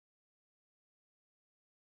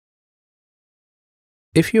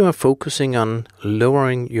If you are focusing on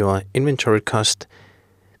lowering your inventory cost,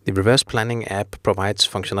 the reverse planning app provides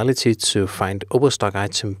functionality to find overstock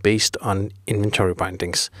item based on inventory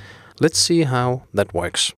bindings. Let's see how that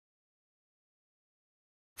works.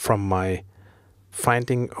 From my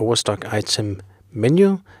Finding Overstock Item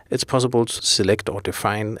menu, it's possible to select or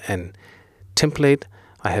define a template.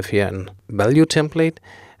 I have here a value template,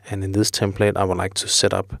 and in this template I would like to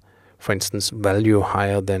set up, for instance, value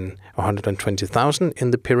higher than 120,000 in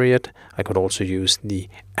the period. I could also use the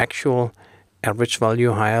actual average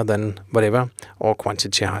value higher than whatever, or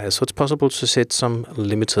quantity higher. So it's possible to set some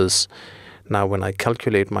limiters. Now, when I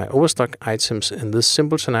calculate my overstock items in this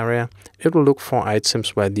simple scenario, it will look for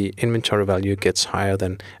items where the inventory value gets higher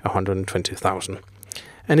than 120,000.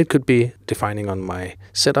 And it could be defining on my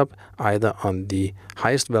setup either on the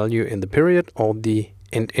highest value in the period or the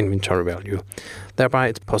end inventory value. Thereby,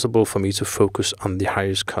 it's possible for me to focus on the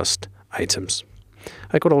highest cost items.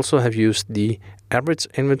 I could also have used the average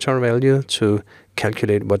inventory value to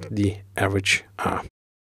calculate what the average are.